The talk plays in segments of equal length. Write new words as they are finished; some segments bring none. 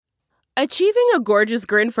Achieving a gorgeous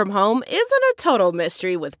grin from home isn't a total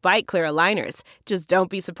mystery with Byte Clear aligners. Just don't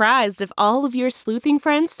be surprised if all of your sleuthing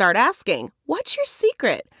friends start asking, "What's your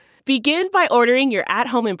secret?" Begin by ordering your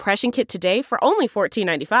at-home impression kit today for only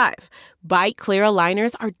 $14.95. Byte Clear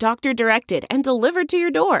aligners are doctor-directed and delivered to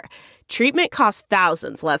your door. Treatment costs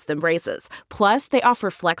thousands less than braces. Plus, they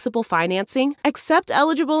offer flexible financing, accept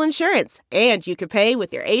eligible insurance, and you can pay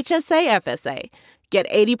with your HSA FSA. Get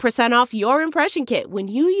 80% off your impression kit when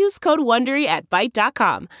you use code WONDERY at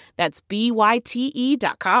Byte.com. That's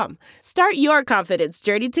BYTE.com. Start your confidence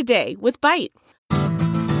journey today with Byte.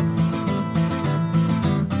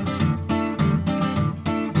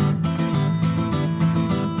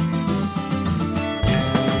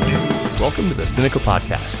 Welcome to the Sinica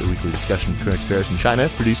Podcast, a weekly discussion of current affairs in China,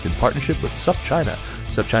 produced in partnership with SupChina.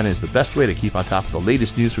 SupChina is the best way to keep on top of the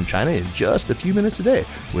latest news from China in just a few minutes a day,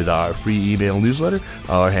 with our free email newsletter,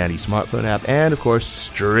 our handy smartphone app, and, of course,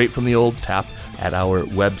 straight from the old tap at our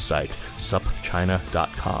website,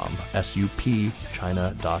 supchina.com, SUPchina.com.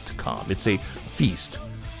 It's a feast.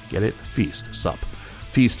 Get it? Feast. Sup.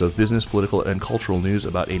 Feast of business, political, and cultural news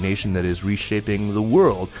about a nation that is reshaping the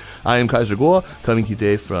world. I am Kaiser Kuo, coming to you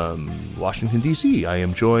today from Washington, D.C. I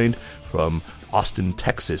am joined from Austin,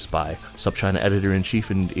 Texas, by SupChina editor-in-chief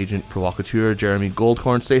and agent provocateur Jeremy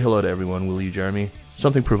Goldkorn. Say hello to everyone, will you, Jeremy?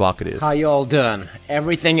 Something provocative. How you all doing?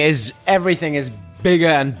 Everything is bigger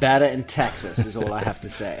and better in Texas, is all I have to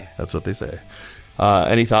say. That's what they say.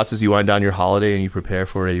 Any thoughts as you wind down your holiday and you prepare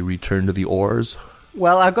for a return to the oars?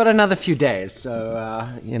 Well, I've got another few days, so,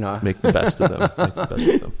 Make the best of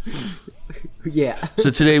them. Yeah. So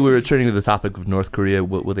today we're returning to the topic of North Korea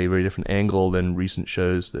with a very different angle than recent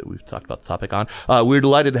shows that we've talked about the topic on. We're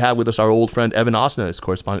delighted to have with us our old friend Evan Osnes,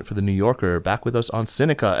 correspondent for The New Yorker, back with us on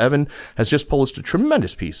Sinica. Evan has just published a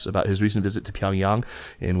tremendous piece about his recent visit to Pyongyang,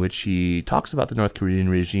 in which he talks about the North Korean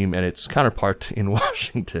regime and its counterpart in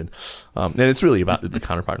Washington. And it's really about the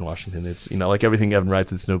counterpart in Washington. It's, like everything Evan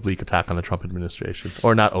writes, it's an oblique attack on the Trump administration.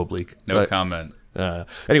 Or not oblique. No comment.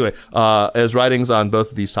 Anyway, as writings on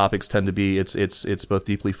both of these topics tend to be, it's both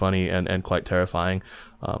deeply funny and quite terrifying.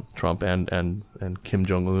 Trump and Kim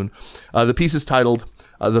Jong-un. The piece is titled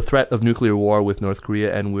 "The Threat of Nuclear War with North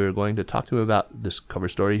Korea," and we're going to talk to him about this cover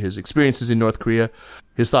story, his experiences in North Korea,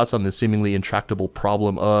 his thoughts on the seemingly intractable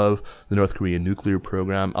problem of the North Korean nuclear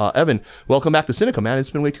program. Evan, welcome back to Sinica, man.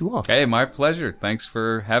 It's been way too long. Hey, my pleasure. Thanks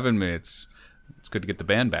for having me. It's good to get the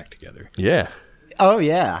band back together. Yeah. Oh,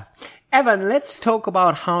 yeah. Evan, let's talk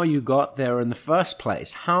about how you got there in the first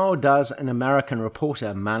place. How does an American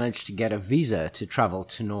reporter manage to get a visa to travel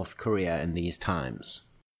to North Korea in these times?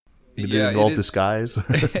 Did it involve disguise?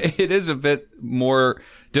 It is a bit more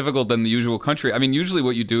difficult than the usual country. I mean, usually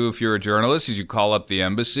what you do if you're a journalist is you call up the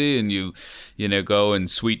embassy and you go and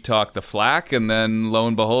sweet talk the flack, and then lo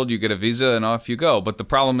and behold, you get a visa and off you go. But the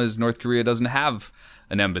problem is North Korea doesn't have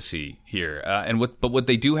an embassy here. But what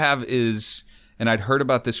they do have is, and I'd heard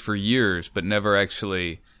about this for years, but never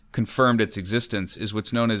actually confirmed its existence, is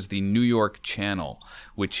what's known as the New York Channel,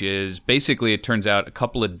 which is basically, it turns out, a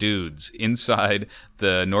couple of dudes inside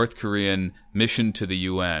the North Korean mission to the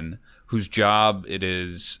UN, whose job it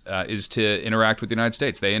is to interact with the United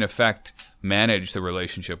States. They, in effect, manage the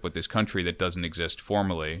relationship with this country that doesn't exist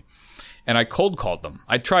formally. And I cold called them.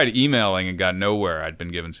 I tried emailing and got nowhere. I'd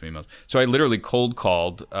been given some emails. So I literally cold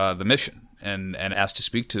called the mission and asked to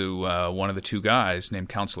speak to one of the two guys named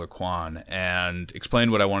Counselor Kwan and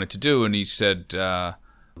explained what I wanted to do. And he said,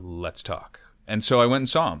 let's talk. And so I went and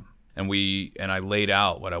saw him. And I laid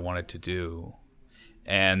out what I wanted to do.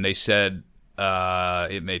 And they said,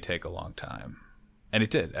 it may take a long time. And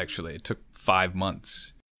it did, actually. It took 5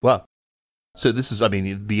 months. Wow. So this is, the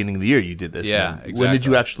beginning of the year you did this. Yeah, exactly. When did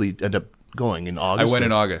you actually end up going? In August? I went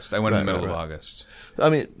in August. I went in the middle of August.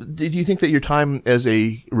 Did you think that your time as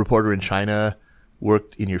a reporter in China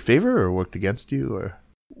worked in your favor or worked against you? Or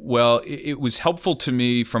Well, it was helpful to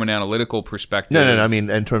me from an analytical perspective. No. I mean,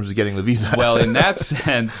 in terms of getting the visa. Well, in that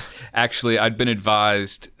sense, actually, I'd been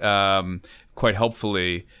advised quite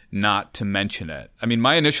helpfully not to mention it. I mean,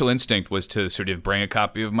 my initial instinct was to sort of bring a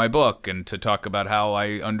copy of my book and to talk about how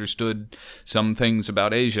I understood some things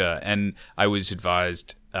about Asia. And I was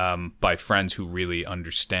advised by friends who really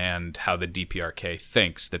understand how the DPRK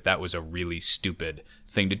thinks that was a really stupid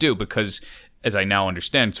thing to do, because as I now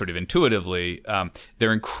understand sort of intuitively,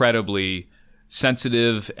 they're incredibly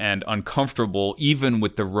sensitive and uncomfortable even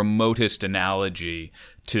with the remotest analogy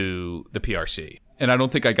to the PRC. And I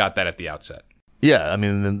don't think I got that at the outset. Yeah, I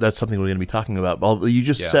mean, that's something we're going to be talking about. Although you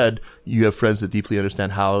just said you have friends that deeply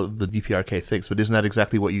understand how the DPRK thinks, but isn't that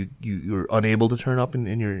exactly what you're unable to turn up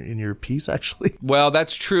in your piece, actually? Well,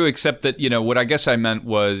 that's true, except that, what I guess I meant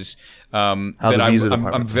was that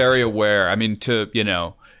I'm very aware. I mean,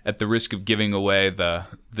 at the risk of giving away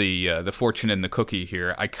the fortune in the cookie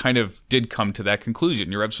here, I kind of did come to that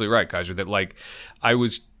conclusion. You're absolutely right, Kaiser, that I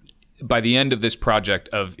was, by the end of this project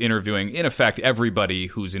of interviewing, in effect, everybody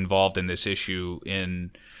who's involved in this issue in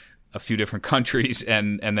a few different countries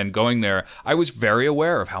and then going there, I was very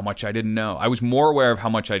aware of how much I didn't know. I was more aware of how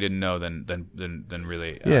much I didn't know than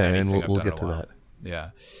really and we'll get to that. Yeah.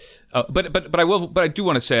 But I do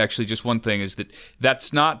want to say actually just one thing is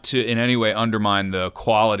that's not to in any way undermine the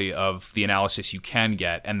quality of the analysis you can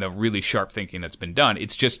get and the really sharp thinking that's been done.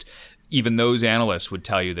 It's just even those analysts would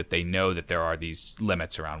tell you that they know that there are these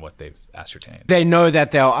limits around what they've ascertained. They know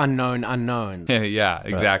that there are unknown unknowns. Yeah,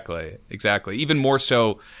 exactly. Right. Exactly. Even more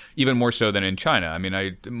so than in China. I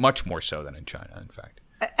mean, much more so than in China, in fact.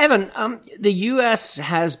 Evan, the US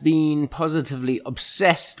has been positively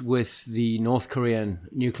obsessed with the North Korean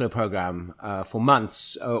nuclear program for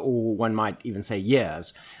months, or one might even say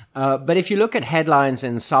years. But if you look at headlines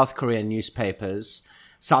in South Korean newspapers,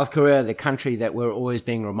 South Korea, the country that we're always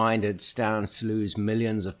being reminded stands to lose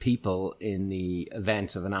millions of people in the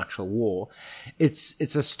event of an actual war. It's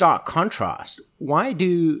a stark contrast. Why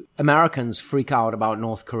do Americans freak out about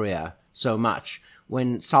North Korea so much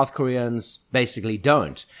when South Koreans basically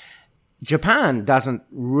don't? Japan doesn't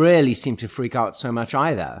really seem to freak out so much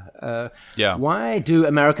either. Why do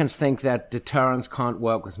Americans think that deterrence can't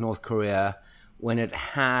work with North Korea when it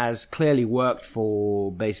has clearly worked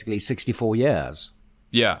for basically 64 years?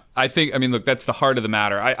 Yeah, look, that's the heart of the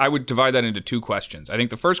matter. I would divide that into two questions. I think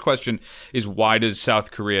the first question is, why does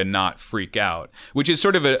South Korea not freak out? Which is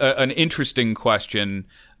sort of an interesting question.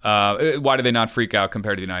 Why do they not freak out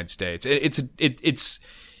compared to the United States? It's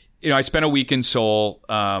I spent a week in Seoul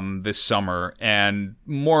this summer and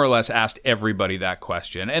more or less asked everybody that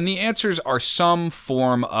question. And the answers are some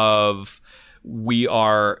form of, we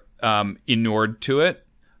are inured to it,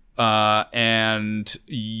 and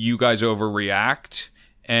you guys overreact,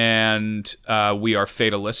 and we are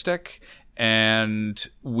fatalistic, and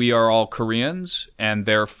we are all Koreans, and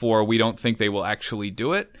therefore we don't think they will actually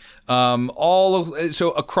do it.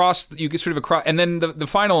 So across, you get sort of across, and then the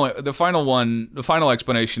final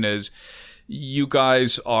explanation is, you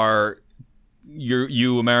guys are,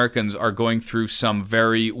 you Americans are going through some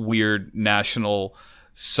very weird national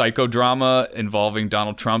psychodrama involving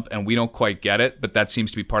Donald Trump, and we don't quite get it, but that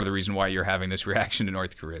seems to be part of the reason why you're having this reaction to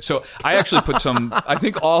North Korea. So I actually put I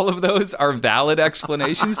think all of those are valid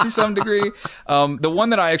explanations to some degree. The one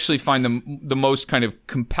that I actually find the most kind of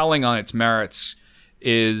compelling on its merits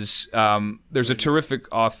is, there's a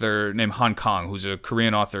terrific author named Han Kang, who's a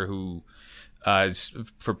Korean author who,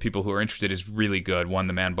 for people who are interested, is really good. Won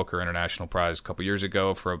the Man Booker International Prize a couple years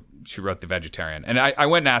ago she wrote The Vegetarian. And I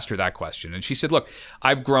went and asked her that question. And she said, look,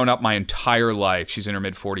 I've grown up my entire life, she's in her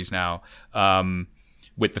mid-40s now,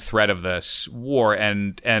 with the threat of this war.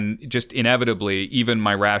 And just inevitably, even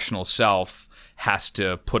my rational self has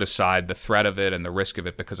to put aside the threat of it and the risk of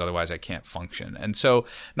it, because otherwise I can't function. And so,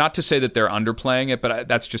 not to say that they're underplaying it, but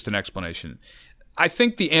that's just an explanation. I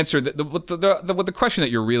think the answer, the question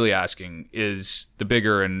that you're really asking is the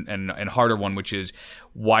bigger and harder one, which is,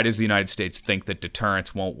 why does the United States think that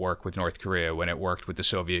deterrence won't work with North Korea when it worked with the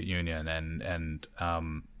Soviet Union and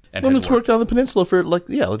it's worked on the peninsula for, like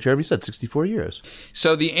Jeremy said, 64 years.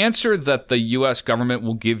 So the answer that the U.S. government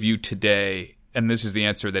will give you today, and this is the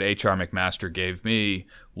answer that H.R. McMaster gave me,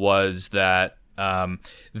 was that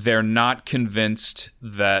they're not convinced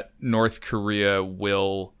that North Korea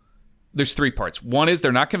will. There's three parts. One is,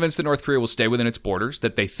 they're not convinced that North Korea will stay within its borders,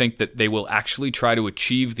 that they think that they will actually try to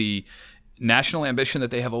achieve the national ambition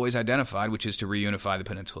that they have always identified, which is to reunify the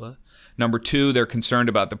peninsula. Number two, they're concerned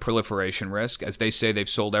about the proliferation risk. As they say, they've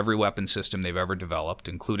sold every weapon system they've ever developed,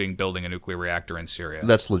 including building a nuclear reactor in Syria.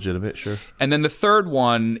 That's legitimate, sure. And then the third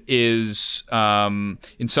one is,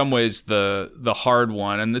 in some ways, the hard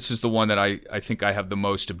one, and this is the one that I think I have the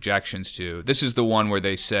most objections to. This is the one where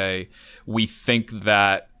they say, we think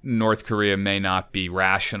that North Korea may not be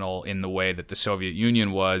rational in the way that the Soviet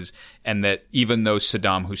Union was, and that even though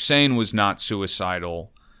Saddam Hussein was not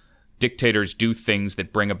suicidal, dictators do things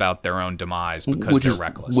that bring about their own demise because they're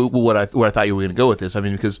reckless. Where I thought you were going to go with this. I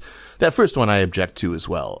mean, because that first one I object to as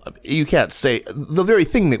well. You can't say the very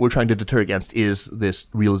thing that we're trying to deter against is this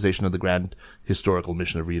realization of the grand historical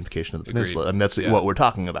mission of reunification of the peninsula, and that's what we're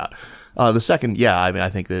talking about. The second, I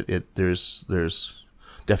think that there's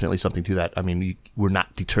definitely something to that. I mean, we're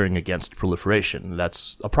not deterring against proliferation.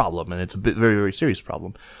 That's a problem, and it's a very, very serious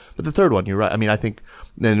problem. But the third one, you're right. I mean, I think,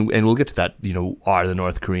 and we'll get to that, are the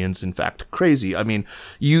North Koreans, in fact, crazy? I mean,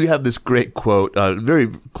 you have this great quote, very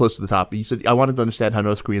close to the top. You said, I wanted to understand how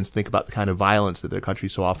North Koreans think about the kind of violence that their country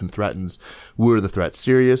so often threatens. Were the threats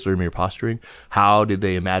serious or mere posturing? How did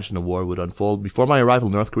they imagine a war would unfold? Before my arrival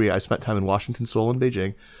in North Korea, I spent time in Washington, Seoul, and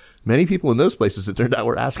Beijing. Many people in those places, it turned out,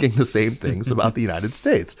 were asking the same things about the United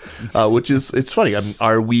States, it's funny. I mean,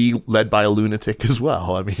 are we led by a lunatic as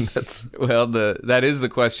well? I mean, that is the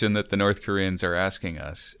question that the North Koreans are asking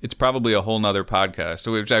us. It's probably a whole nother podcast,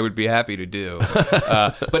 which I would be happy to do.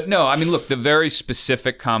 But no, I mean, look, the very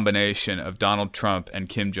specific combination of Donald Trump and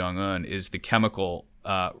Kim Jong-un is the chemical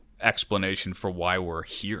explanation for why we're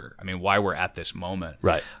here. I mean, why we're at this moment.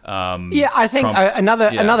 Right. I think Trump,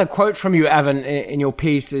 another quote from you, Evan, in your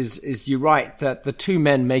piece is you write that the two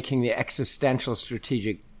men making the existential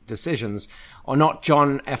strategic decisions are not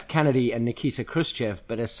John F. Kennedy and Nikita Khrushchev,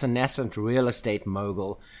 but a senescent real estate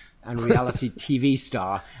mogul and reality TV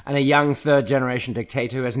star and a young third-generation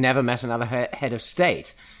dictator who has never met another head of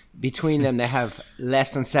state. Between them, they have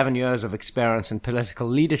less than 7 years of experience in political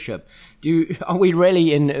leadership. Are we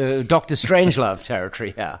really in Dr. Strangelove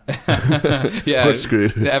territory here? Yeah.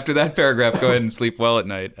 After that paragraph, go ahead and sleep well at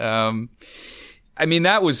night. I mean,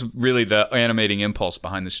 that was really the animating impulse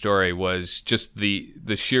behind the story, was just the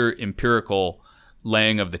sheer empirical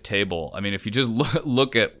laying of the table. I mean, if you just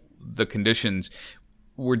look at the conditions,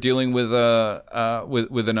 we're dealing with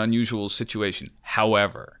an unusual situation.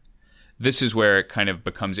 However, this is where it kind of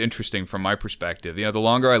becomes interesting from my perspective. The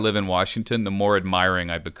longer I live in Washington, the more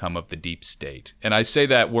admiring I become of the deep state. And I say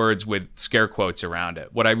that words with scare quotes around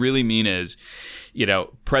it. What I really mean is,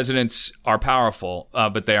 presidents are powerful,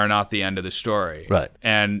 but they are not the end of the story. Right.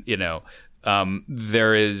 And,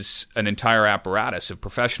 there is an entire apparatus of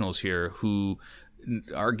professionals here who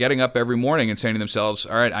are getting up every morning and saying to themselves,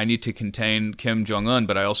 all right, I need to contain Kim Jong-un,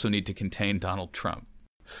 but I also need to contain Donald Trump.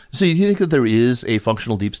 So do you think that there is a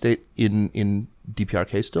functional deep state in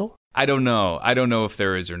DPRK still? I don't know. I don't know if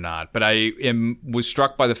there is or not. But I was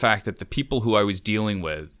struck by the fact that the people who I was dealing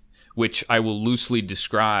with, which I will loosely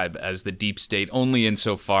describe as the deep state only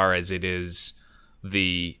insofar as it is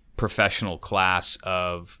the professional class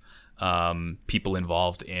of people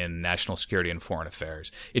involved in national security and foreign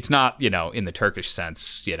affairs. It's not, in the Turkish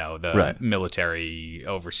sense, the right. military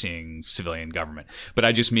overseeing civilian government. But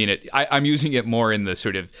I just mean it. I'm using it more in the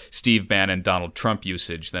sort of Steve Bannon, Donald Trump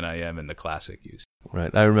usage than I am in the classic use. Right.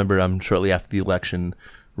 I remember shortly after the election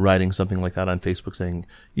writing something like that on Facebook saying,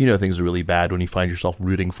 things are really bad when you find yourself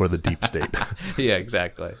rooting for the deep state. Yeah,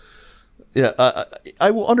 exactly. Yeah. I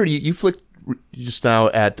wondered, you flicked just now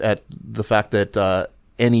at the fact that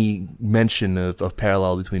any mention of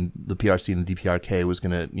parallel between the PRC and the DPRK was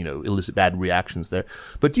going to, elicit bad reactions there.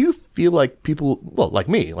 But do you feel like people, like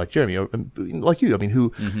me, like Jeremy, or like you, who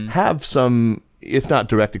have some, if not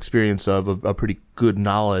direct experience of a pretty good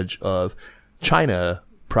knowledge of China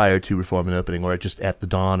prior to Reform and Opening, or just at the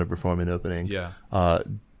dawn of Reform and Opening? Yeah.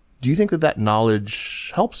 Do you think that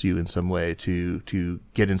knowledge helps you in some way to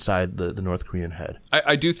get inside the North Korean head?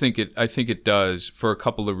 I do think it. I think it does for a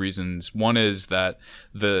couple of reasons. One is that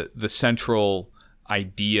the central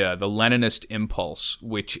idea, the Leninist impulse,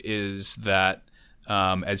 which is that,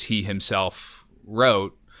 as he himself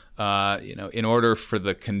wrote, in order for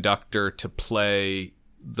the conductor to play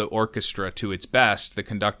the orchestra to its best, the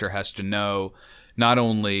conductor has to know not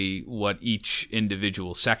only what each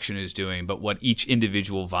individual section is doing, but what each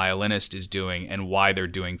individual violinist is doing and why they're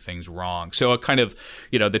doing things wrong. So a kind of,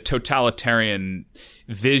 the totalitarian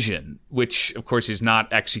vision, which of course is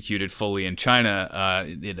not executed fully in China,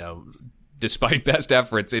 despite best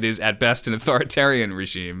efforts, it is at best an authoritarian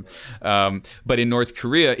regime. But in North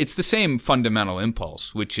Korea, it's the same fundamental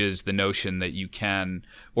impulse, which is the notion that you can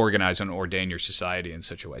organize and ordain your society in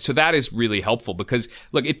such a way. So that is really helpful because,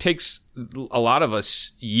 look, it takes a lot of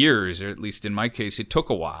us years, or at least in my case, it took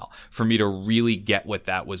a while for me to really get what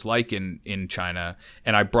that was like in China.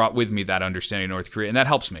 And I brought with me that understanding of North Korea. And that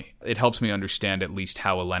helps me. It helps me understand at least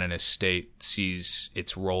how a Leninist state sees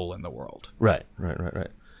its role in the world. Right.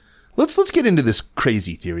 Let's get into this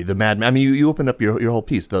crazy theory, the madman. I mean, you opened up your whole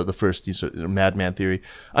piece, the first madman theory.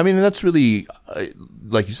 I mean, that's really,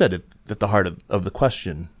 like you said, at the heart of the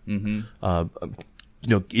question. Mm-hmm.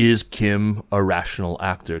 Is Kim a rational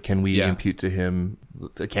actor? Can we impute to him?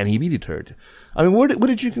 Can he be deterred? I mean, what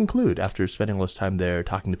did you conclude after spending all this time there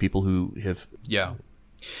talking to people who have? Yeah,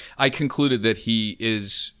 I concluded that he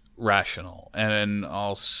is rational, and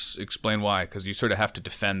I'll explain why. Because you sort of have to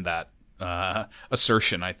defend that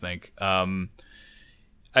assertion, I think.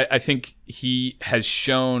 I think he has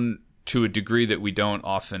shown to a degree that we don't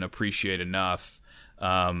often appreciate enough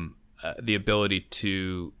the ability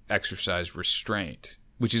to exercise restraint,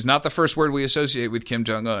 which is not the first word we associate with Kim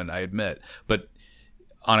Jong-un, I admit. But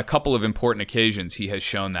on a couple of important occasions, he has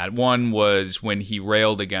shown that. One was when he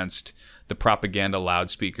railed against the propaganda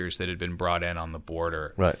loudspeakers that had been brought in on the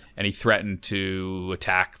border. Right. And he threatened to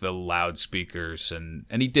attack the loudspeakers, and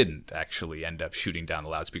he didn't actually end up shooting down the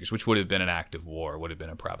loudspeakers, which would have been an act of war, would have been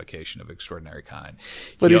a provocation of extraordinary kind.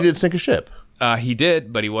 But he did sink a ship. He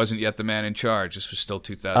did, but he wasn't yet the man in charge. This was still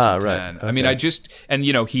 2010. Right. Okay. I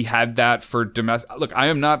mean, he had that for domestic. Look, I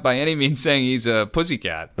am not by any means saying he's a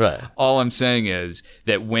pussycat. Right. All I'm saying is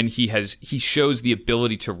that when he shows the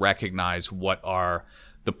ability to recognize what are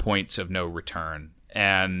the points of no return.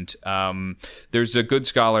 And there's a good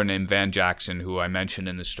scholar named Van Jackson, who I mentioned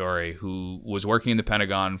in the story, who was working in the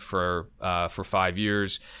Pentagon for 5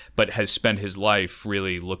 years, but has spent his life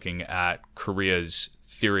really looking at Korea's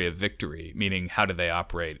theory of victory, meaning how do they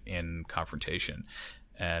operate in confrontation.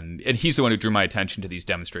 And he's the one who drew my attention to these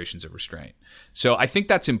demonstrations of restraint. So I think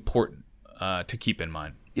that's important to keep in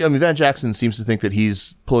mind. Yeah, I mean, Van Jackson seems to think that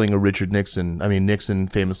he's pulling a Richard Nixon. I mean, Nixon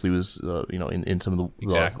famously was, in some of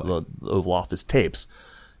the Oval Office tapes.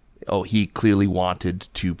 Oh, he clearly wanted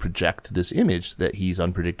to project this image that he's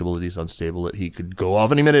unpredictable, that he's unstable, that he could go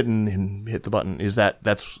off any minute and hit the button.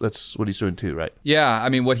 That's what he's doing too, right? Yeah, I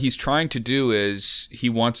mean, what he's trying to do is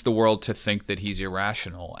he wants the world to think that he's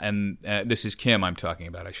irrational. And this is Kim I'm talking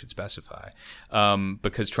about, I should specify,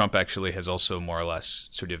 because Trump actually has also more or less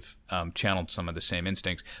sort of channeled some of the same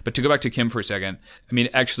instincts. But to go back to Kim for a second, I mean,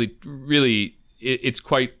 actually, really, it's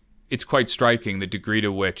quite striking the degree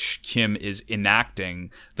to which Kim is enacting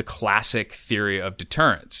the classic theory of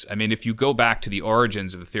deterrence. I mean, if you go back to the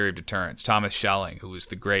origins of the theory of deterrence, Thomas Schelling, who was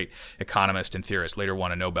the great economist and theorist, later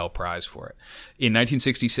won a Nobel Prize for it. In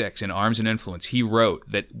 1966, in Arms and Influence, he wrote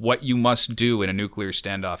that what you must do in a nuclear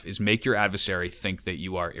standoff is make your adversary think that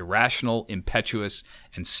you are irrational, impetuous,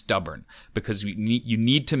 and stubborn, because you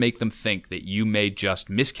need to make them think that you may just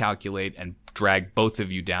miscalculate and drag both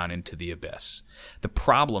of you down into the abyss. The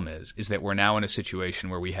problem is that we're now in a situation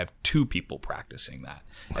where we have two people practicing that,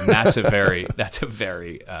 and that's a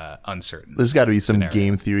very uncertain. There's got to be some scenario.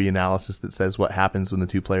 Game theory analysis that says what happens when the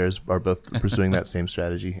two players are both pursuing that same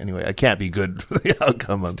strategy. Anyway, it can't be good for the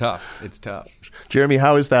outcome. It's tough. Jeremy,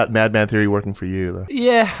 how is that madman theory working for you, though?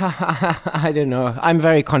 Yeah, I don't know. I'm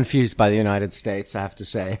very confused by the United States, I have to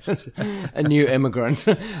say. As a new immigrant,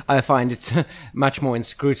 I find it much more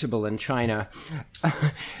inscrutable than China.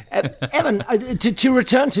 Evan, to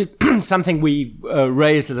return to something we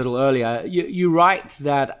raised a little earlier, you write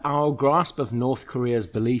that our grasp of North Korea's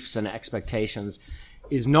beliefs and expectations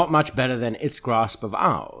is not much better than its grasp of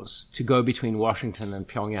ours. To go between Washington and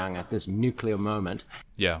Pyongyang at this nuclear moment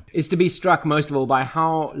is to be struck most of all by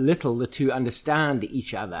how little the two understand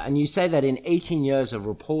each other. And you say that in 18 years of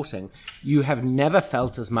reporting, you have never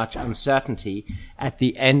felt as much uncertainty at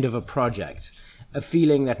the end of a project. A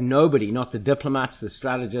feeling that nobody, not the diplomats, the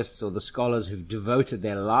strategists, or the scholars who've devoted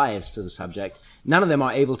their lives to the subject, none of them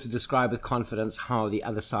are able to describe with confidence how the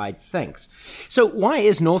other side thinks. So why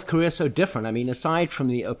is North Korea so different? I mean, aside from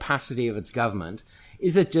the opacity of its government,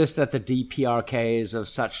 is it just that the DPRK is of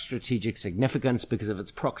such strategic significance because of its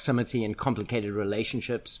proximity and complicated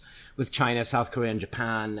relationships with China, South Korea, and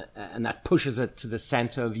Japan, and that pushes it to the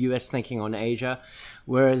center of U.S. thinking on Asia?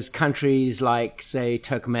 Whereas countries like, say,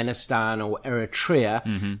 Turkmenistan or Eritrea,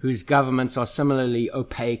 whose governments are similarly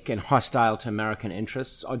opaque and hostile to American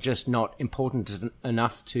interests, are just not important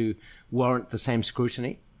enough to warrant the same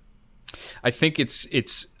scrutiny? I think it's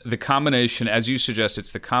the combination, as you suggest,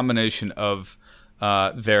 it's the combination of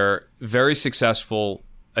their very successful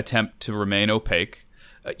attempt to remain opaque,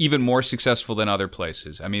 even more successful than other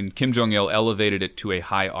places. I mean, Kim Jong-il elevated it to a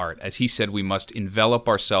high art. As he said, we must envelop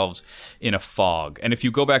ourselves in a fog. And if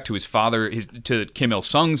you go back to to Kim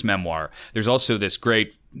Il-sung's memoir, there's also this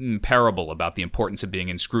great parable about the importance of being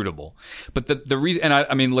inscrutable. But the reason, and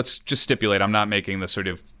I mean, let's just stipulate, I'm not making the sort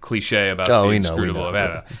of cliche about being inscrutable.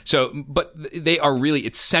 So, but they are really,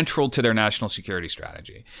 it's central to their national security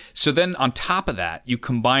strategy. So then on top of that, you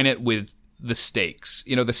combine it with the stakes.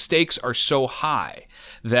 You know, the stakes are so high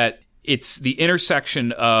that it's the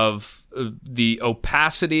intersection of the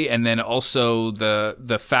opacity and then also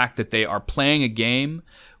the fact that they are playing a game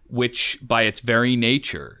which, by its very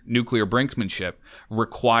nature, nuclear brinksmanship,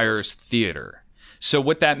 requires theater. So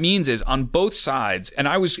what that means is on both sides, and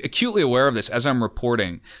I was acutely aware of this as I'm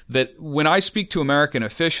reporting, that when I speak to American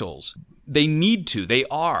officials, they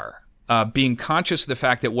are being conscious of the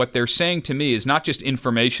fact that what they're saying to me is not just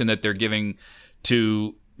information that they're giving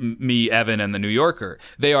to me, Evan, and the New Yorker.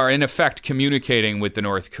 They are in effect communicating with the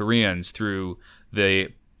North Koreans through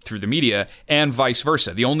the media, and vice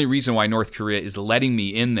versa. The only reason why North Korea is letting me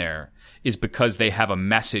in there is because they have a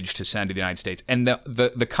message to send to the United States. And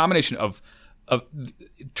the combination of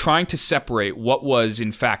trying to separate what was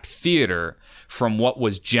in fact theater from what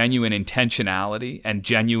was genuine intentionality and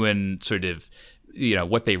genuine sort of,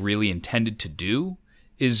 what they really intended to do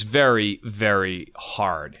is very, very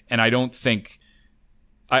hard. And I don't think,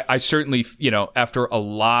 I certainly, after a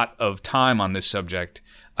lot of time on this subject,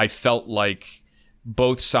 I felt like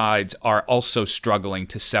both sides are also struggling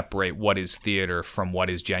to separate what is theater from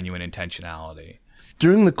what is genuine intentionality.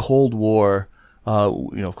 During the Cold War,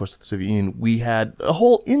 of course, the Soviet Union, we had a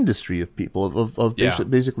whole industry of people, of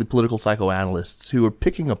basically political psychoanalysts who were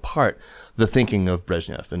picking apart the thinking of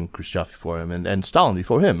Brezhnev and Khrushchev before him and Stalin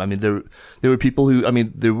before him. I mean, there were people who,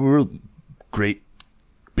 there were great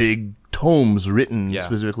big tomes written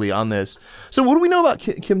specifically on this. So what do we know about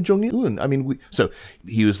Kim Jong-un? I mean, so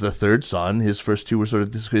he was the third son. His first two were sort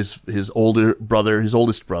of his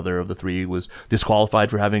oldest brother of the three was disqualified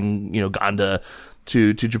for having, gone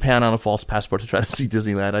to Japan on a false passport to try to see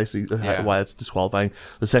Disneyland. I see why it's disqualifying.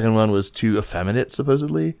 The second one was too effeminate,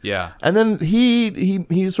 supposedly. Yeah. And then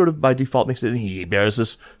he sort of by default makes it, and he bears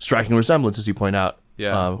this striking resemblance, as you point out,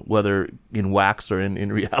 whether in wax or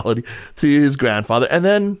in reality, to his grandfather. And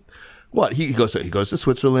then what? He goes to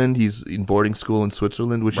Switzerland. He's in boarding school in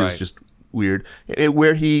Switzerland, which is just weird,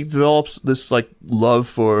 where he develops this like love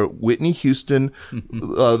for Whitney Houston,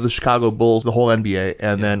 the Chicago Bulls, the whole NBA,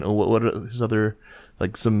 and then what are his other,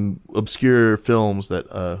 like some obscure films that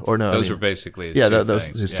those were basically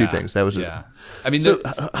his two things. That was I mean, so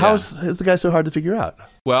how is the guy so hard to figure out?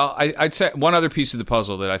 Well, I'd say one other piece of the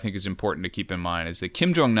puzzle that I think is important to keep in mind is that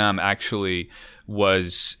Kim Jong-nam actually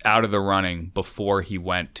was out of the running before he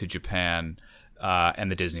went to Japan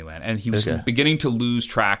and the Disneyland. And he was beginning to lose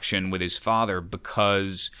traction with his father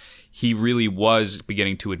because he really was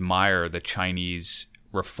beginning to admire the Chinese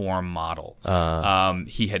reform model.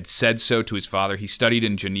 He had said so to his father. He studied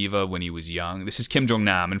in Geneva when he was young. This is Kim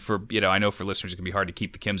Jong-nam, and for I know for listeners it can be hard to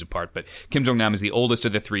keep the Kims apart, but Kim Jong-nam is the oldest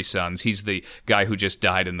of the three sons. He's the guy who just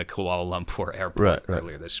died in the Kuala Lumpur airport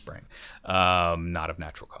earlier this spring, not of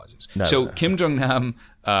natural causes. Kim Jong-nam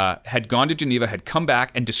had gone to Geneva, had come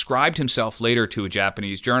back, and described himself later to a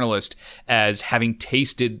Japanese journalist as having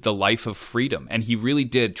tasted the life of freedom. And he really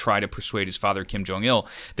did try to persuade his father, Kim Jong-il,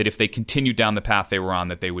 that if they continued down the path they were on,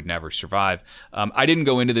 that they would never survive. I didn't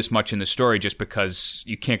go into this much in the story just because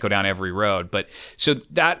you can't go down every road. But so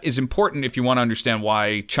that is important if you want to understand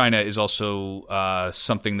why China is also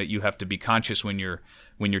something that you have to be conscious when you're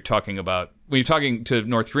talking to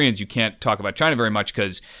North Koreans. You can't talk about China very much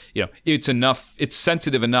because it's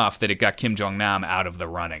sensitive enough that it got Kim Jong-nam out of the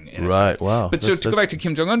running. Right. Wow. But so to go back to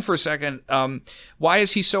Kim Jong-un for a second, why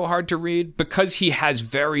is he so hard to read? Because he has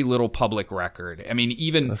very little public record. I mean,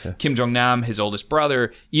 even Kim Jong-nam, his oldest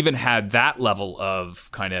brother, even had that level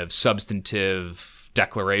of kind of substantive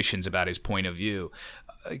declarations about his point of view.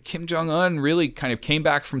 Kim Jong-un really kind of came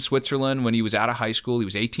back from Switzerland when he was out of high school. He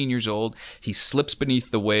was 18 years old. He slips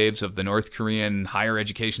beneath the waves of the North Korean higher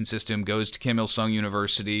education system, goes to Kim Il-sung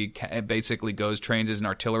University, basically trains as an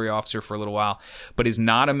artillery officer for a little while, but is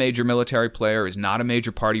not a major military player, is not a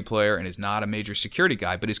major party player, and is not a major security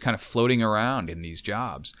guy, but is kind of floating around in these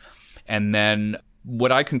jobs. And then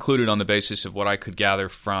what I concluded on the basis of what I could gather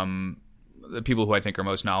from the people who I think are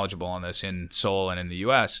most knowledgeable on this in Seoul and in the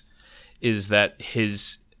U.S., is that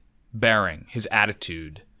his bearing, his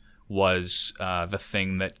attitude was the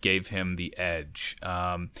thing that gave him the edge.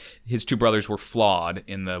 His two brothers were flawed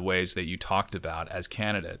in the ways that you talked about as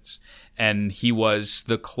candidates, and he was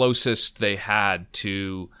the closest they had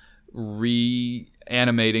to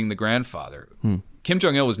reanimating the grandfather. Kim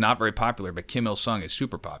Jong-il was not very popular, but Kim Il-sung is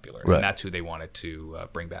super popular, and that's who they wanted to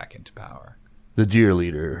bring back into power. The dear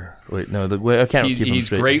leader. Wait, no. I can't keep him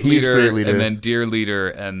straight. Great leader, and then dear leader,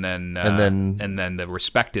 and then the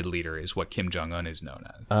respected leader is what Kim Jong-un is known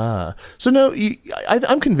as. So no,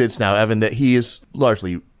 I'm convinced now, Evan, that he is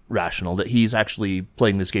largely rational. That he's actually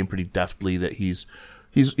playing this game pretty deftly. That he's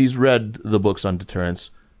read the books on deterrence,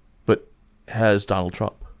 but has Donald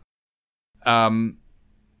Trump?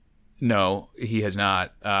 No, he has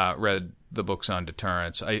not read the books on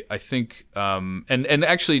deterrence. I think, and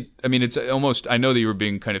actually, I mean, it's almost, I know that you were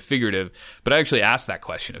being kind of figurative, but I actually asked that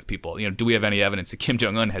question of people, do we have any evidence that Kim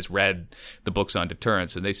Jong-un has read the books on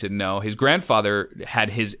deterrence? And they said no. His grandfather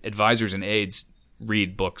had his advisors and aides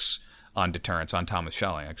read books on deterrence, on Thomas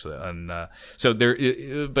Schelling, actually. And so there,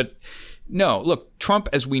 but no, look, Trump,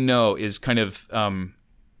 as we know, is kind of,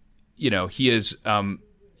 he is,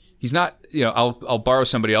 He's not, I'll borrow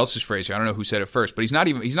somebody else's phrase here. I don't know who said it first, but he's not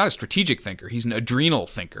a strategic thinker. He's an adrenal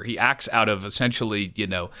thinker. He acts out of essentially,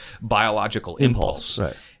 biological impulse.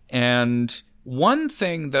 Right. And one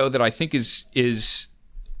thing, though, that I think is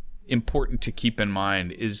important to keep in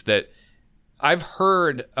mind is that I've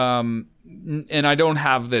heard, and I don't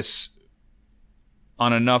have this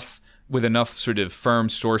with enough sort of firm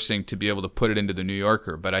sourcing to be able to put it into the New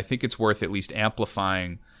Yorker, but I think it's worth at least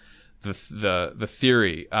amplifying the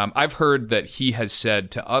theory. I've heard that he has said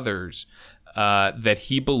to others that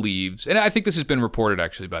he believes, and I think this has been reported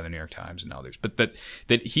actually by the New York Times and others, but that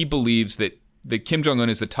he believes that Kim Jong-un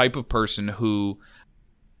is the type of person who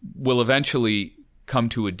will eventually come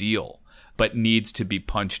to a deal, but needs to be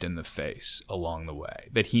punched in the face along the way.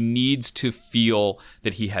 That he needs to feel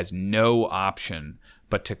that he has no option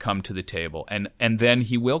but to come to the table. And then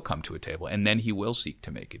he will come to a table, and then he will seek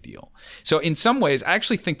to make a deal. So in some ways, I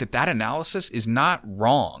actually think that analysis is not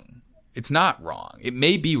wrong. It's not wrong. It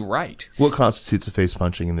may be right. What constitutes a face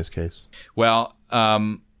punching in this case? Well,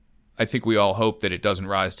 I think we all hope that it doesn't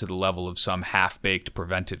rise to the level of some half-baked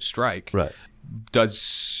preventive strike. Right.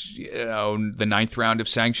 Does the 9th round of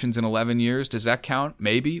sanctions in 11 years, does that count?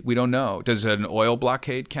 Maybe. We don't know. Does an oil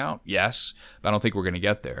blockade count? Yes. But I don't think we're going to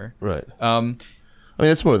get there. Right. I mean,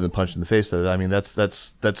 that's more than a punch in the face, though. I mean, that's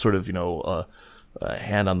sort of, a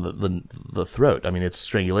hand on the throat. I mean, it's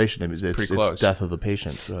strangulation. I mean, it's death of the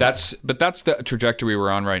patient. Right? That's the trajectory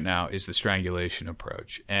we're on right now, is the strangulation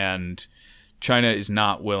approach. And China is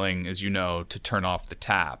not willing, as you know, to turn off the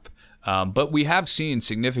tap. But we have seen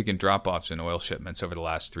significant drop-offs in oil shipments over the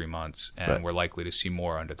last 3 months, and right. We're likely to see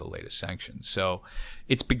more under the latest sanctions. So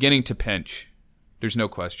it's beginning to pinch. There's no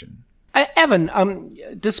question. Evan,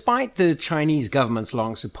 despite the Chinese government's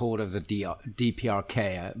long support of the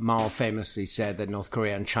DPRK, Mao famously said that North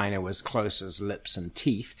Korea and China was close as lips and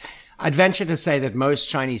teeth. I'd venture to say that most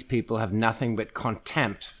Chinese people have nothing but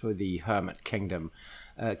contempt for the Hermit Kingdom.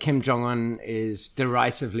 Kim Jong-un is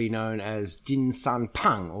derisively known as Jin San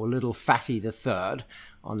Pang, or Little Fatty III,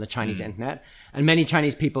 on the Chinese internet. And many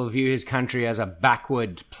Chinese people view his country as a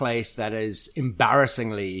backward place that is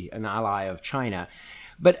embarrassingly an ally of China.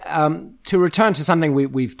 But to return to something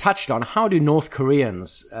we've touched on, how do North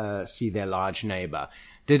Koreans see their large neighbor?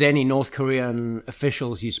 Did any North Korean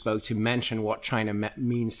officials you spoke to mention what China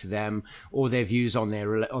means to them, or their views on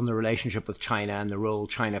the relationship with China and the role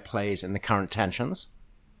China plays in the current tensions?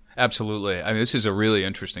 Absolutely. I mean, this is a really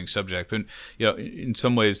interesting subject. And, in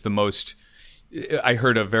some ways, I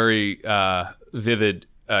heard a very vivid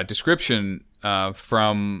description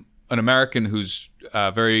from an American who's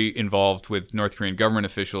very involved with North Korean government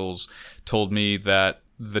officials, told me that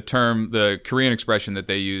the Korean expression that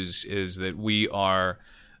they use is that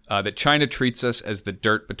that China treats us as the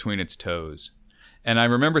dirt between its toes. And I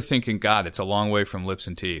remember thinking, God, it's a long way from lips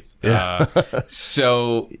and teeth. Yeah.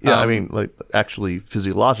 I mean, like, actually,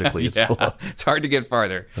 physiologically, it's hard to get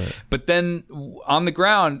farther. Right. But then on the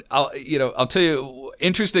ground, I'll tell you,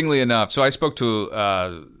 interestingly enough, so I spoke to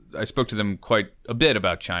them quite a bit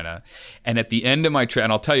about China. And at the end of my trip,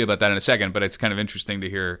 and I'll tell you about that in a second, but it's kind of interesting to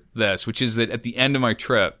hear this, which is that at the end of my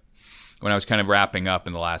trip, when I was kind of wrapping up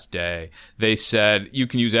in the last day, they said, you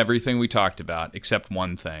can use everything we talked about except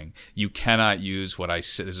one thing. You cannot use what I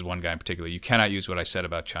said. This is one guy in particular. You cannot use what I said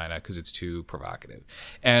about China because it's too provocative.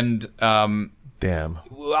 And damn,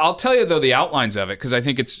 I'll tell you, though, the outlines of it, because I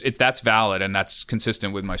think that's valid and that's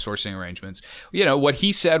consistent with my sourcing arrangements. What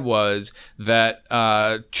he said was that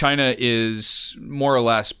China is more or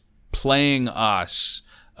less playing us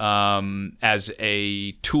as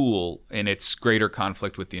a tool in its greater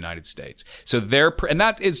conflict with the United States. So and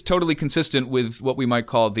that is totally consistent with what we might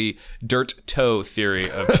call the dirt toe theory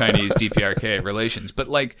of Chinese DPRK relations. But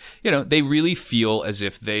they really feel as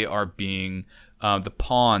if they are being the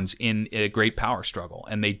pawns in a great power struggle,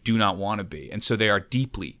 and they do not want to be. And so they are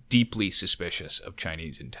deeply, deeply suspicious of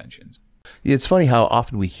Chinese intentions. It's funny how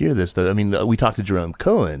often we hear this, though. I mean, we talked to Jerome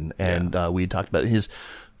Cohen, and we talked about his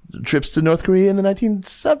trips to North Korea in the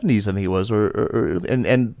 1970s, I think it was,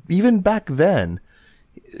 and even back then,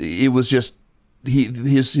 it was just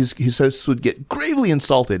his hosts would get gravely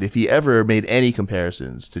insulted if he ever made any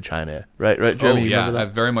comparisons to China. Right, Jeremy? Oh yeah,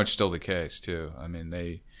 very much still the case too. I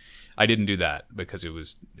mean, I didn't do that because it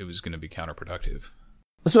was going to be counterproductive.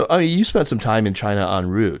 So, I mean, you spent some time in China en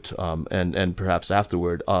route, and perhaps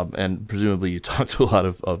afterward, and presumably you talked to a lot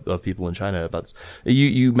of people in China about.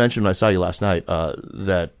 You mentioned when I saw you last night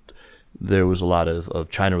that there was a lot of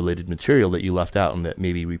China-related material that you left out and that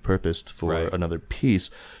may be repurposed for another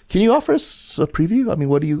piece. Can you offer us a preview? I mean,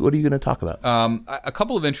 what are you going to talk about? A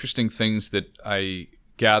couple of interesting things that I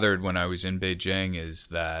gathered when I was in Beijing is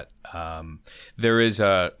that there is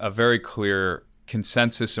a very clear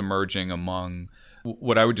consensus emerging among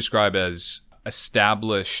what I would describe as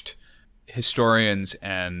established historians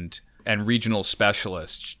and regional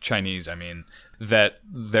specialists, Chinese, I mean, that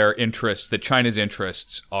China's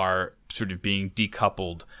interests are sort of being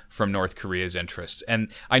decoupled from North Korea's interests. And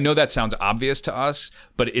I know that sounds obvious to us,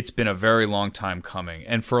 but it's been a very long time coming.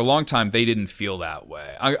 And for a long time, they didn't feel that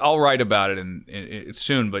way. I'll write about it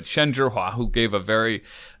soon, but Shen Zhihua, who gave a very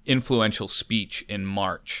influential speech in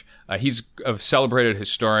March, he's a celebrated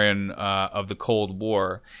historian of the Cold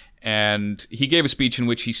War, and he gave a speech in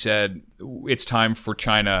which he said, it's time for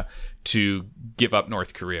China to give up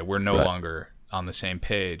North Korea. We're no longer on the same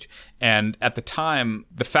page. And at the time,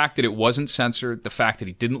 the fact that it wasn't censored, the fact that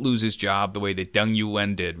he didn't lose his job the way that Deng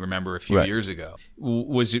Yuwen did, remember, a few years ago,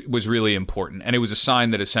 was really important. And it was a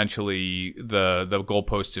sign that essentially the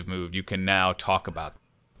goalposts have moved. You can now talk about them.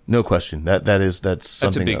 No question. That's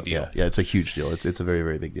something. A big deal. Yeah, it's a huge deal. It's a very,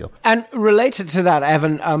 very big deal. And related to that,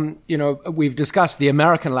 Evan, we've discussed the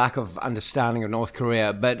American lack of understanding of North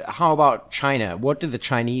Korea, but how about China? What do the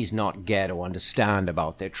Chinese not get or understand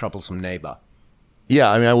about their troublesome neighbor? Yeah,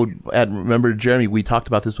 I mean, I would add, remember, Jeremy, we talked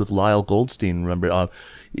about this with Lyle Goldstein. Remember,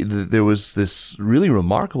 there was this really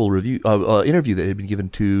remarkable interview that had been given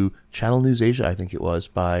to Channel News Asia, I think it was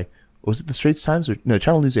it the Straits Times? No,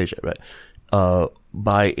 Channel News Asia, right?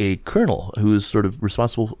 By a colonel who is sort of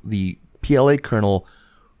responsible, the PLA colonel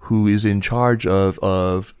who is in charge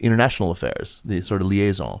of international affairs, the sort of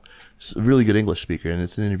liaison. It's a really good English speaker, and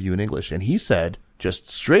it's an interview in English. And he said, just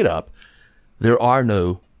straight up, there are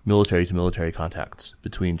no military-to-military contacts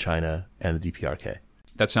between China and the DPRK.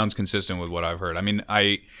 That sounds consistent with what I've heard. I mean,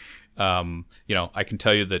 I can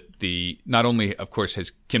tell you that not only, of course,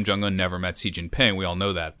 has Kim Jong-un never met Xi Jinping, we all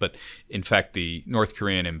know that, but in fact, the North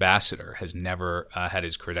Korean ambassador has never had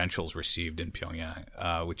his credentials received in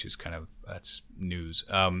Pyongyang, which is that's news.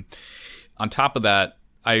 On top of that,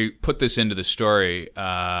 I put this into the story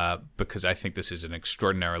because I think this is an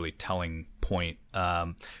extraordinarily telling point.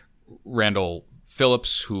 Randall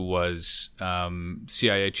Phillips, who was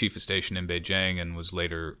CIA chief of station in Beijing and was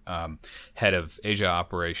later head of Asia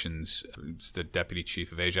operations, the deputy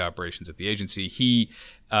chief of Asia operations at the agency, he,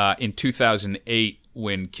 in 2008,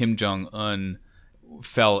 when Kim Jong-un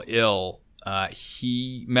fell ill,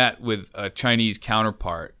 he met with a Chinese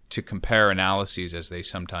counterpart to compare analyses, as they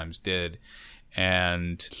sometimes did.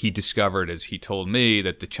 And he discovered, as he told me,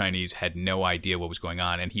 that the Chinese had no idea what was going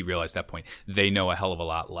on. And he realized at that point they know a hell of a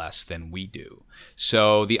lot less than we do.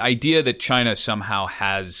 So the idea that China somehow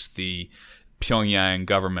has the Pyongyang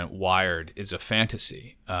government wired is a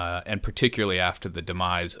fantasy, and particularly after the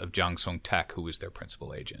demise of Jang Song-tak, who was their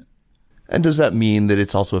principal agent. And does that mean that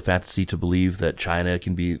it's also a fantasy to believe that China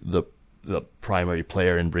can be the primary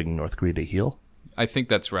player in bringing North Korea to heel? I think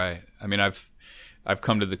that's right. I mean, I've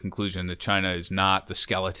come to the conclusion that China is not the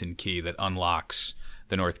skeleton key that unlocks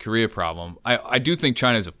the North Korea problem. I do think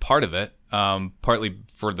China is a part of it, partly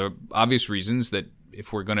for the obvious reasons that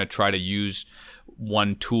if we're going to try to use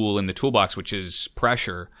one tool in the toolbox, which is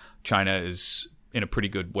pressure, China is in a pretty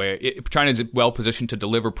good way. China is well positioned to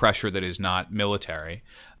deliver pressure that is not military,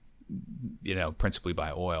 principally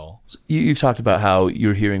by oil. You've talked about how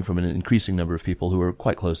you're hearing from an increasing number of people who are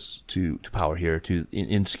quite close to power here,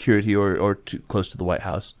 in security or close to the White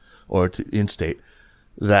House or in state,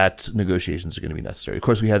 that negotiations are going to be necessary. Of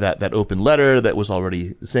course, we had that open letter that was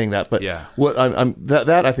already saying that, but yeah. What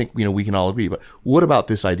that I think we can all agree. But what about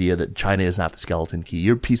this idea that China is not the skeleton key?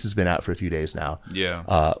 Your piece has been out for a few days now.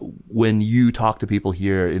 Yeah. When you talk to people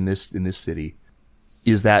here in this city,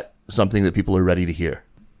 is that something that people are ready to hear?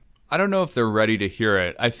 I don't know if they're ready to hear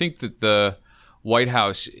it. I think that the White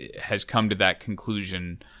House has come to that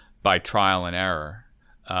conclusion by trial and error.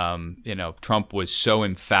 Trump was so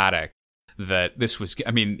emphatic that this was,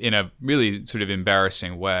 in a really sort of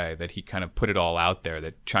embarrassing way, that he kind of put it all out there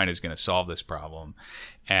that China's going to solve this problem.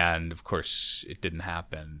 And of course, it didn't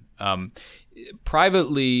happen.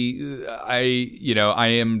 Privately, I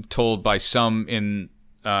am told by some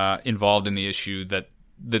involved in the issue that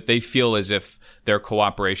they feel as if their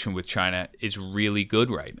cooperation with China is really good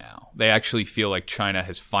right now. They actually feel like China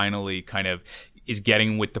has finally is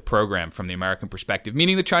getting with the program from the American perspective,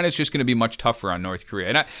 meaning that China is just going to be much tougher on North Korea.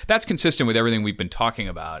 And that's consistent with everything we've been talking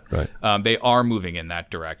about. Right. They are moving in that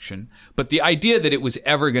direction. But the idea that it was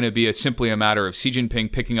ever going to be simply a matter of Xi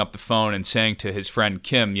Jinping picking up the phone and saying to his friend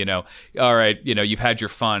Kim, all right, you've had your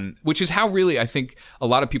fun, which is how really I think a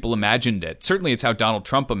lot of people imagined it. Certainly it's how Donald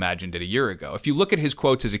Trump imagined it a year ago. If you look at his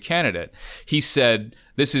quotes as a candidate, he said,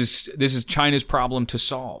 this is China's problem to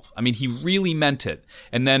solve. I mean, he really meant it.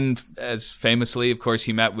 And then, as famously famously, of course,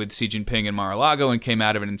 he met with Xi Jinping in Mar-a-Lago and came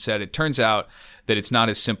out of it and said, it turns out that it's not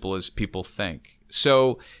as simple as people think.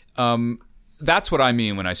 So that's what I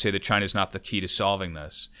mean when I say that China's not the key to solving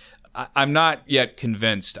this. I'm not yet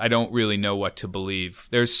convinced. I don't really know what to believe.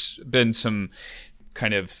 There's been some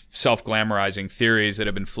kind of self-glamorizing theories that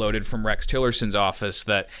have been floated from Rex Tillerson's office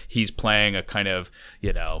that he's playing a kind of,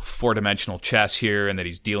 four-dimensional chess here and that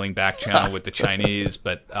he's dealing back channel with the Chinese,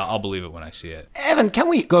 but I'll believe it when I see it. Evan, can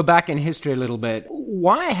we go back in history a little bit?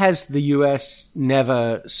 Why has the U.S.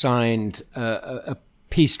 never signed a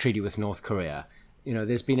peace treaty with North Korea?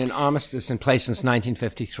 There's been an armistice in place since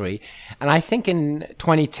 1953. And I think in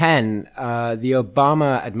 2010, the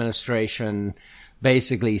Obama administration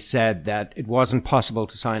basically said that it wasn't possible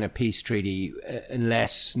to sign a peace treaty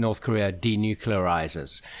unless North Korea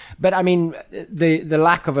denuclearizes. But I mean, the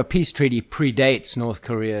lack of a peace treaty predates North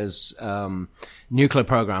Korea's nuclear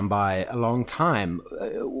program by a long time.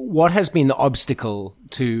 What has been the obstacle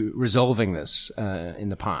to resolving this in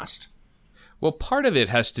the past? Well, part of it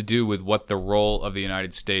has to do with what the role of the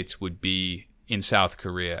United States would be in South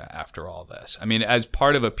Korea after all this. I mean, as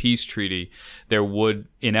part of a peace treaty, there would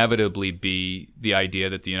inevitably be the idea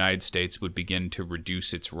that the United States would begin to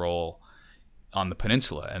reduce its role on the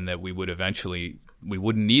peninsula and that we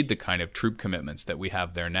wouldn't need the kind of troop commitments that we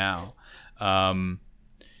have there now. And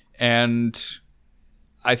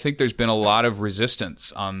I think there's been a lot of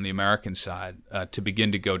resistance on the American side to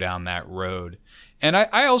begin to go down that road. And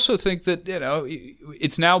I also think that,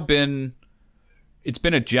 it's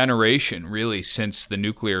been a generation really since the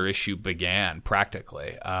nuclear issue began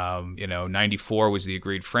practically. 94 was the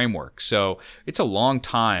agreed framework. So it's a long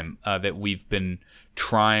time that we've been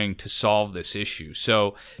trying to solve this issue.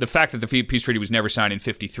 So the fact that the peace treaty was never signed in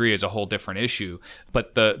 53 is a whole different issue.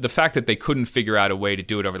 But the fact that they couldn't figure out a way to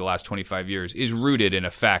do it over the last 25 years is rooted in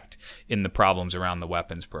effect in the problems around the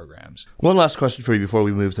weapons programs. One last question for you before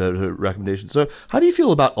we move to recommendations. So how do you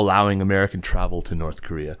feel about allowing American travel to North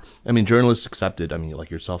Korea? I mean, journalists accepted, like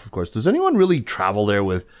yourself, of course. Does anyone really travel there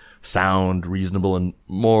with sound, reasonable, and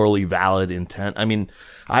morally valid intent? I mean,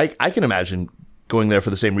 I can imagine going there for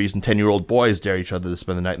the same reason 10-year-old boys dare each other to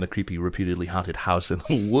spend the night in the creepy, repeatedly haunted house in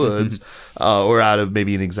the woods, or out of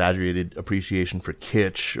maybe an exaggerated appreciation for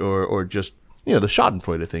kitsch, or just, the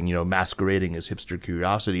Schadenfreude thing, masquerading as hipster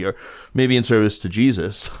curiosity, or maybe in service to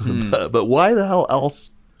Jesus. But why the hell else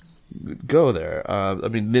go there? I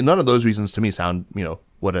mean, none of those reasons to me sound,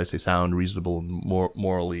 sound reasonable and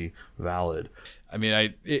morally valid. I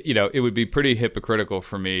mean, it would be pretty hypocritical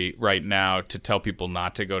for me right now to tell people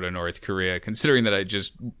not to go to North Korea, considering that I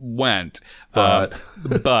just went. But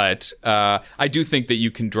I do think that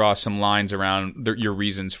you can draw some lines around your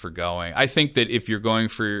reasons for going. I think that if you're going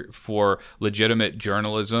for legitimate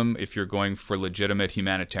journalism, if you're going for legitimate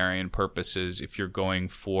humanitarian purposes, if you're going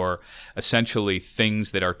for essentially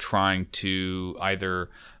things that are trying to either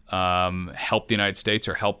help the United States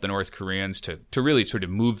or help the North Koreans to really sort of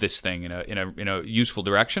move this thing in a useful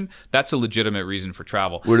direction, that's a legitimate reason for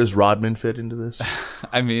travel. Where does Rodman fit into this?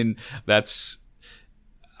 I mean,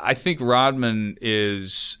 I think Rodman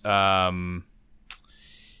is, Rodman,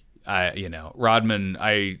 I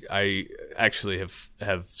actually have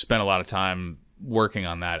spent a lot of time working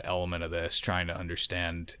on that element of this, trying to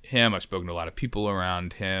understand him. I've spoken to a lot of people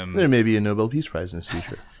around him. There may be a Nobel Peace Prize in his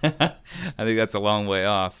future. I think that's a long way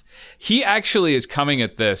off. He actually is coming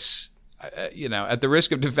at this, at the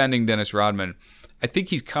risk of defending Dennis Rodman, I think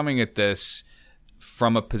he's coming at this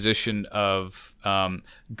from a position of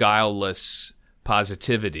guileless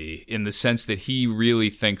positivity, in the sense that he really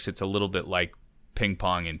thinks it's a little bit like ping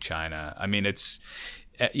pong in China. I mean, it's,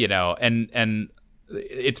 and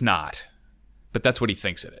it's not. But that's what he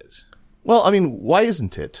thinks it is. Well, I mean, why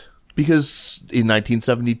isn't it? Because in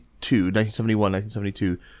 1971,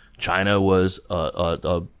 1972, China was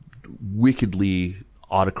a wickedly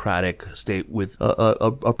autocratic state with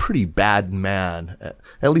a pretty bad man,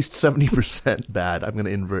 at least 70% bad. I'm going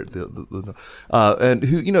to invert and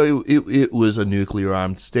who, it was a nuclear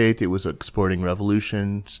armed state. It was an exporting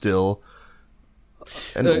revolution still.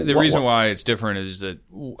 And the reason why it's different is that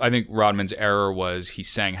I think Rodman's error was he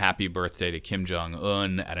sang Happy Birthday to Kim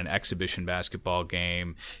Jong-un at an exhibition basketball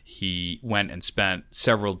game. He went and spent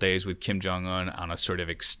several days with Kim Jong-un on a sort of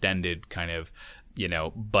extended kind of,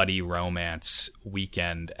 buddy romance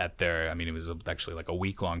weekend at it was actually like a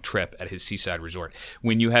week-long trip at his seaside resort.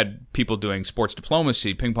 When you had people doing sports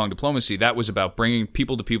diplomacy, ping pong diplomacy, that was about bringing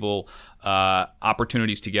people-to-people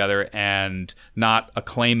opportunities together and not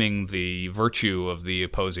acclaiming the virtue of the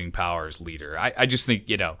opposing power's leader. I just think,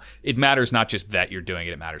 it matters not just that you're doing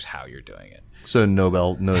it, it matters how you're doing it. So no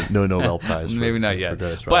Nobel Prize. Maybe not yet.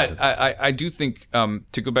 But I do think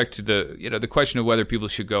to go back to the question of whether people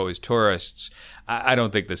should go as tourists. I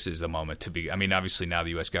don't think this is the moment to be. I mean, obviously now the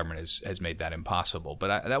U.S. government has made that impossible,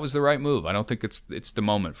 but that was the right move. I don't think it's the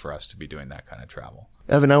moment for us to be doing that kind of travel.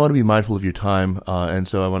 Evan, I want to be mindful of your time, and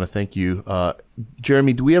so I want to thank you.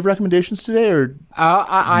 Jeremy, do we have recommendations today, or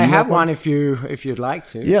I have one if you'd like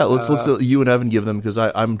to. Yeah, let's you and Evan give them, because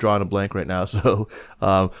I'm drawing a blank right now. So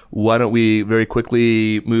why don't we very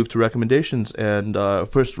quickly move to recommendations, and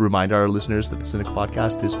first remind our listeners that the Sinica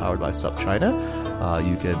Podcast is powered by SupChina.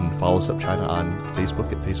 You can follow SupChina on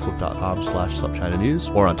Facebook at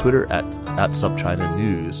facebook.com/SupChinaNews, or on Twitter at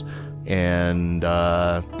SupChinaNews. And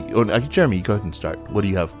Jeremy, go ahead and start. What do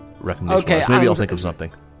you have recommendations? Okay, maybe I'll think of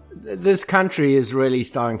something. This country is really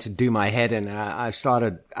starting to do my head in. I've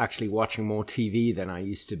started actually watching more TV than I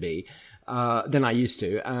used to,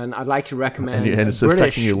 and I'd like to recommend and it's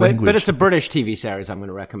affecting your language. But it's a British TV series I'm going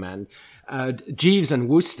to recommend. Jeeves and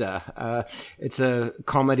Wooster. It's a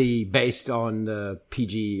comedy based on the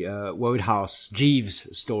P.G. Wodehouse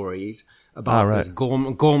Jeeves stories about this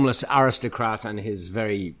gormless aristocrat and his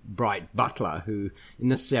very bright butler, who in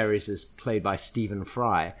this series is played by Stephen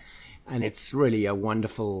Fry. And it's really a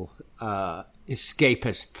wonderful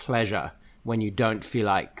escapist pleasure when you don't feel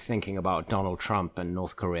like thinking about Donald Trump and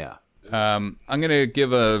North Korea. I'm going to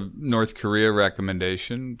give a North Korea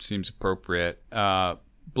recommendation. Seems appropriate.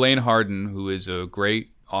 Blaine Harden, who is a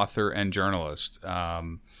great author and journalist,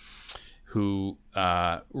 who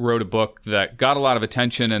wrote a book that got a lot of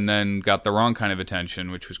attention and then got the wrong kind of attention,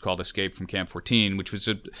 which was called Escape from Camp 14, which was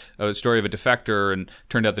a story of a defector, and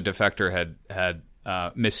turned out the defector had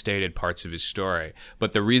misstated parts of his story.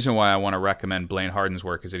 But the reason why I want to recommend Blaine Harden's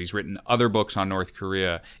work is that he's written other books on North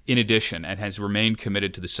Korea in addition, and has remained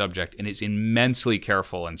committed to the subject, and is immensely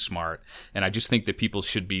careful and smart. And I just think that people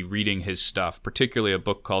should be reading his stuff, particularly a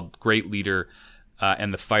book called Great Leader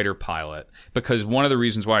and the Fighter Pilot, because one of the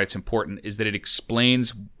reasons why it's important is that it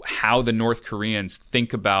explains how the North Koreans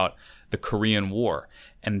think about the Korean War.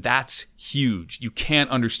 And that's huge. You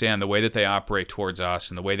can't understand the way that they operate towards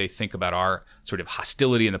us and the way they think about our sort of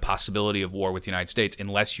hostility and the possibility of war with the United States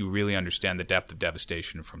unless you really understand the depth of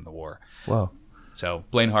devastation from the war. Wow. So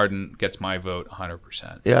Blaine Harden gets my vote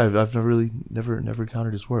 100%. Yeah, I've never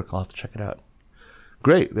encountered his work. I'll have to check it out.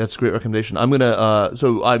 Great, that's a great recommendation. I'm gonna.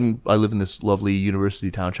 I live in this lovely university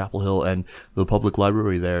town, Chapel Hill, and the public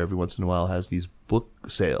library there every once in a while has these book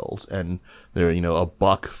sales, and they're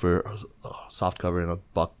 $1 for softcover and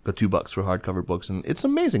 $2 for hardcover books, and it's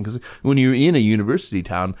amazing because when you're in a university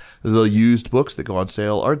town, the used books that go on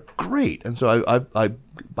sale are great, and so I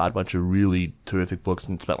bought a bunch of really terrific books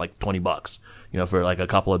and spent like $20, for like a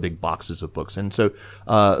couple of big boxes of books. And so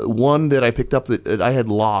one that I picked up that I had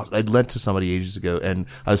lost, I'd lent to somebody ages ago, and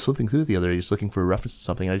I was flipping through it the other day just looking for a reference to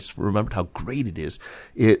something. And I just remembered how great it is.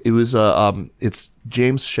 It's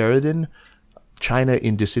James Sheridan, China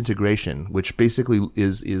in Disintegration, which basically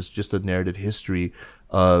is just a narrative history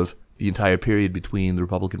of the entire period between the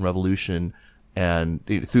Republican Revolution and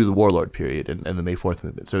through the warlord period and the May 4th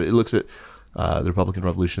movement. So it looks at the Republican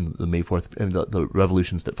Revolution, the May 4th, and the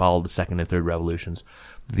revolutions that followed, the second and third revolutions,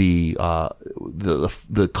 the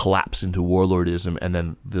collapse into warlordism, and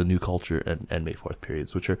then the New Culture and May 4th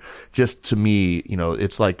periods, which are just, to me,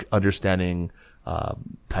 it's like understanding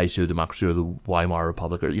Taisho democracy or the Weimar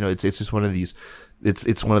Republic, or it's just one of these.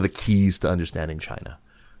 It's one of the keys to understanding China.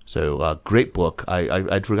 So great book.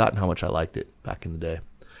 I'd forgotten how much I liked it back in the day.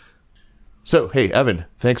 So, hey, Evan,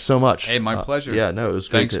 thanks so much. Hey, my pleasure. Yeah, no, it was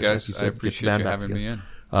great. Thanks, guys. I appreciate you having me in.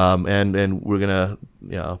 And we're going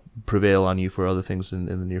to prevail on you for other things in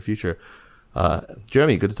the near future.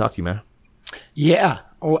 Jeremy, good to talk to you, man. Yeah,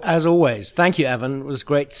 as always. Thank you, Evan. It was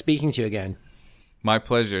great speaking to you again. My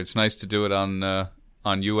pleasure. It's nice to do it on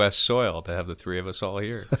U.S. soil, to have the three of us all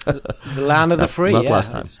here. The land of the free. Not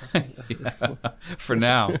last time. Yeah. For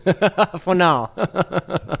now. For now.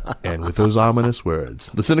 And with those ominous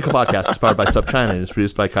words, the Sinica Podcast is powered by SupChina and is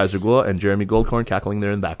produced by Kaiser Kuo and Jeremy Goldkorn cackling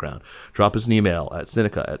there in the background. Drop us an email at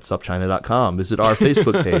sinica@supchina.com. Visit our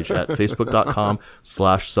Facebook page at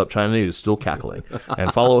facebook.com/SupChinaNews, still cackling.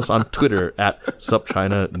 And follow us on Twitter at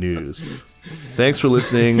SupChinaNews. Thanks for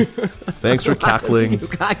listening. Thanks for cackling.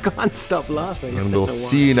 I can't stop laughing. And we'll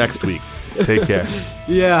see you next week. Take care.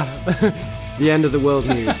 Yeah. The end of the world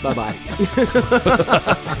news. Bye-bye.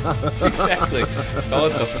 Exactly. Call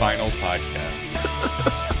it the final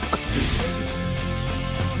podcast.